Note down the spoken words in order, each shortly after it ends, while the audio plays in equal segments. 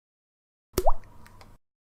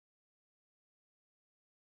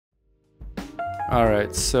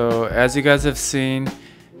Alright, so as you guys have seen,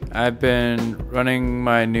 I've been running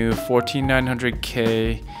my new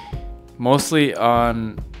 14900K mostly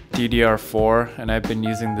on DDR4, and I've been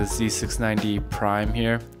using the Z690 Prime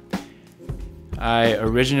here. I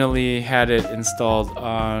originally had it installed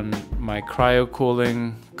on my cryo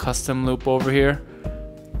cooling custom loop over here,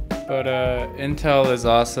 but Intel is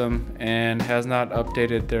awesome and has not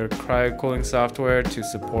updated their cryo cooling software to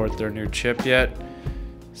support their new chip yet.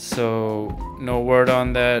 So no word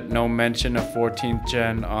on that, no mention of 14th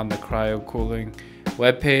gen on the cryo cooling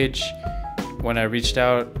webpage. When I reached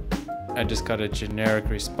out, I just got a generic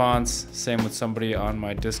response. Same with somebody on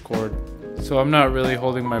my Discord. So I'm not really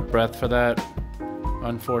holding my breath for that,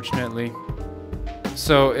 unfortunately.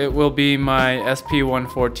 So it will be my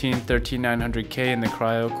SP114 13900K in the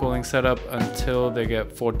cryo cooling setup until they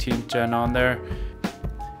get 14th gen on there.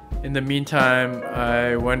 In the meantime,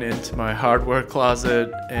 I went into my hardware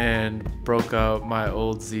closet and broke out my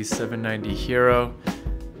old Z790 Hero.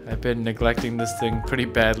 I've been neglecting this thing pretty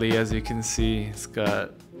badly, as you can see. It's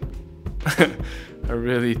got a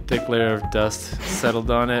really thick layer of dust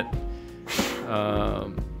settled on it.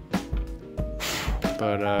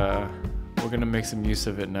 We're gonna make some use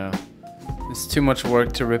of it now. It's too much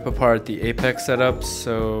work to rip apart the Apex setup,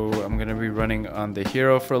 so I'm gonna be running on the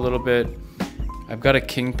Hero for a little bit. I've got a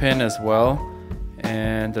Kingpin as well,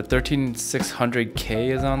 and the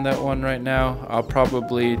 13600K is on that one right now. I'll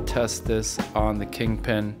probably test this on the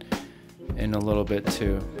Kingpin in a little bit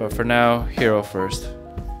too, but for now, Hero first.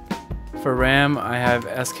 For RAM, I have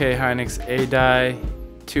SK Hynix A die,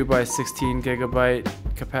 2x16GB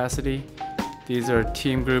capacity. These are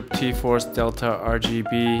Team Group T-Force Delta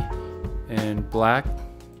RGB in black.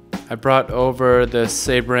 I brought over the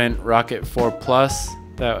Sabrent Rocket 4 Plus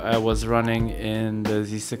that I was running in the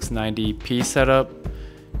Z690P setup.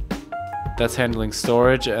 That's handling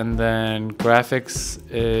storage, and then graphics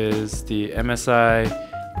is the MSI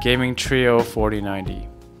Gaming Trio 4090.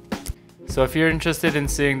 So if you're interested in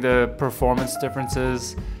seeing the performance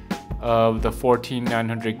differences of the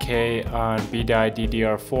 14900K on B die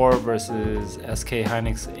DDR4 versus SK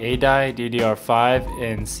Hynix A die DDR5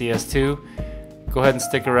 and CS2, go ahead and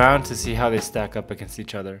stick around to see how they stack up against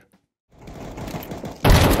each other.